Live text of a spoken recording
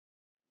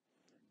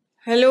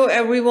Hello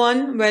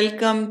everyone,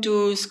 welcome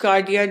to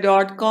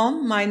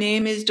sqadia.com. My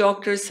name is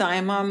Dr.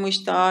 Saima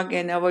Mushtaq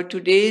and our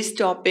today's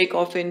topic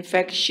of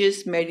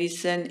infectious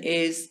medicine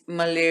is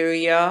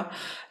malaria,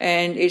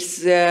 and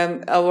it's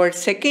our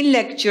second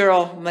lecture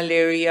of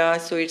malaria,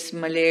 so it's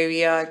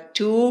malaria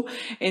 2.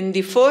 In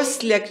the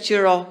first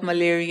lecture of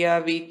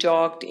malaria we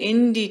talked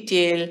in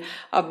detail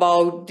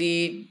about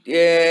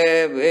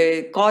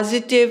the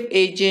causative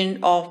agent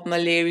of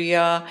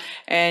malaria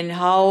and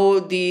how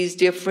these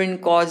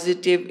different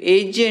causative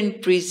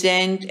agent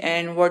present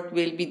and what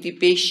will be the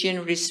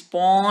patient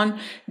respond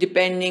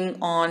depending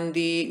on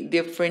the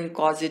different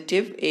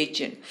causative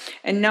agent.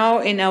 And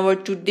now in our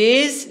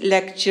today's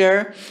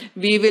lecture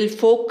we will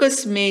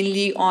focus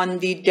mainly on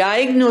the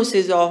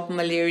diagnosis of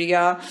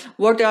malaria.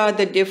 What are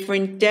the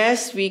different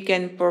tests we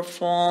can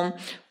perform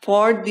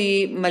for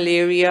the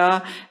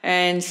malaria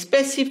and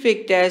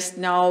specific tests.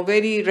 Now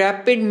very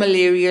rapid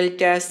malarial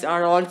tests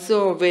are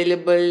also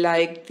available,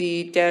 like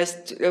the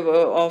test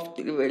of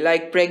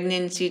like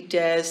pregnancy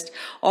test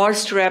or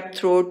strep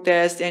throat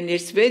test, and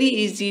it's very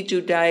easy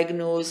to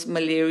diagnose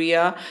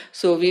malaria,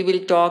 so we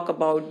will talk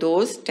about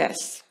those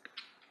tests.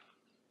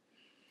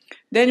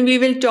 Then we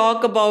will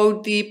talk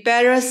about the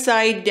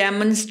parasite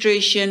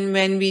demonstration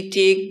when we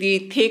take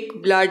the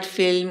thick blood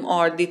film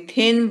or the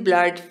thin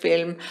blood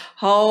film,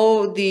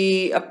 how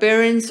the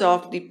appearance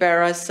of the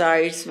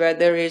parasites,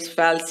 whether it's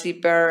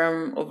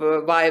falciparum,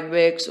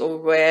 vivax,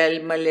 ovale,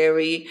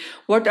 malariae,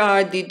 what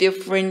are the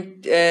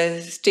different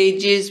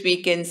stages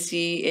we can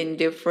see in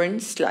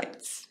different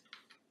slides.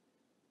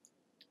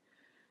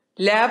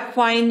 Lab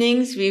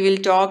findings, we will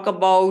talk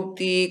about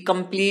the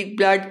complete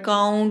blood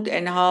count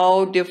and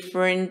how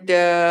different,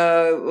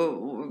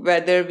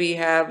 whether we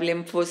have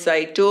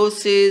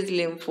lymphocytosis,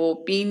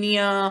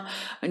 lymphopenia,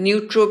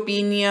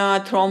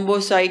 neutropenia,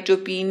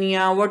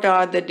 thrombocytopenia, what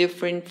are the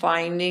different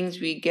findings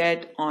we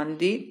get on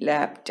the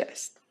lab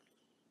test.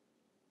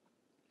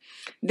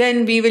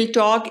 Then we will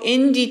talk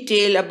in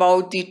detail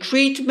about the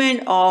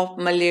treatment of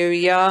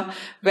malaria,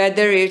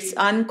 whether it's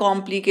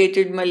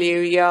uncomplicated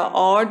malaria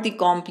or the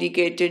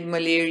complicated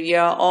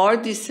malaria or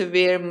the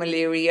severe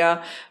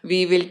malaria.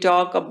 We will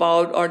talk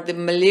about, or the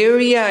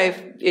malaria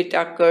if it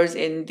occurs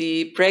in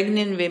the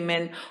pregnant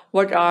women,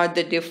 what are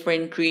the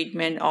different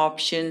treatment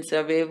options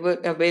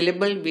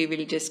available. We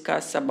will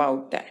discuss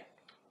about that.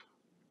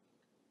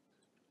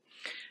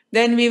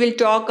 Then we will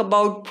talk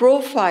about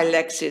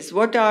prophylaxis.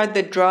 What are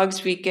the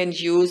drugs we can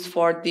use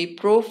for the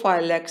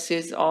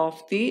prophylaxis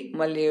of the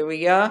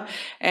malaria,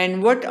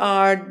 and what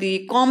are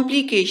the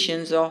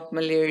complications of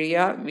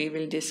malaria? We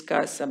will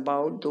discuss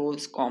about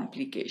those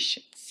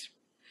complications.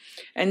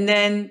 And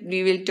then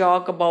we will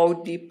talk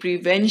about the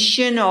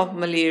prevention of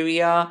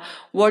malaria.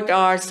 What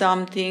are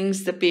some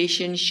things the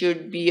patient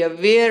should be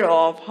aware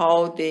of,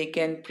 how they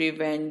can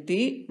prevent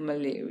the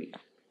malaria.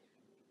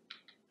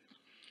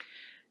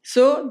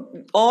 So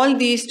all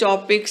these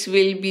topics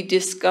will be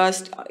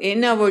discussed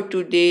in our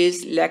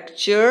today's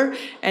lecture,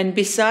 and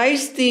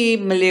besides the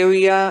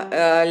malaria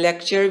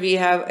lecture we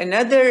have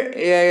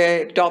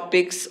another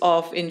topics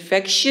of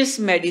infectious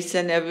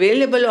medicine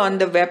available on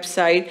the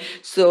website,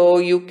 so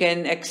you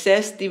can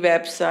access the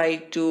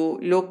website to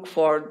look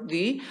for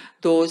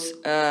those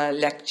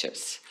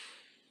lectures.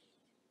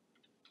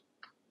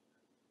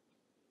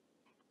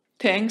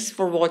 Thanks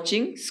for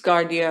watching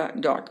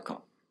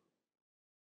sqadia.com.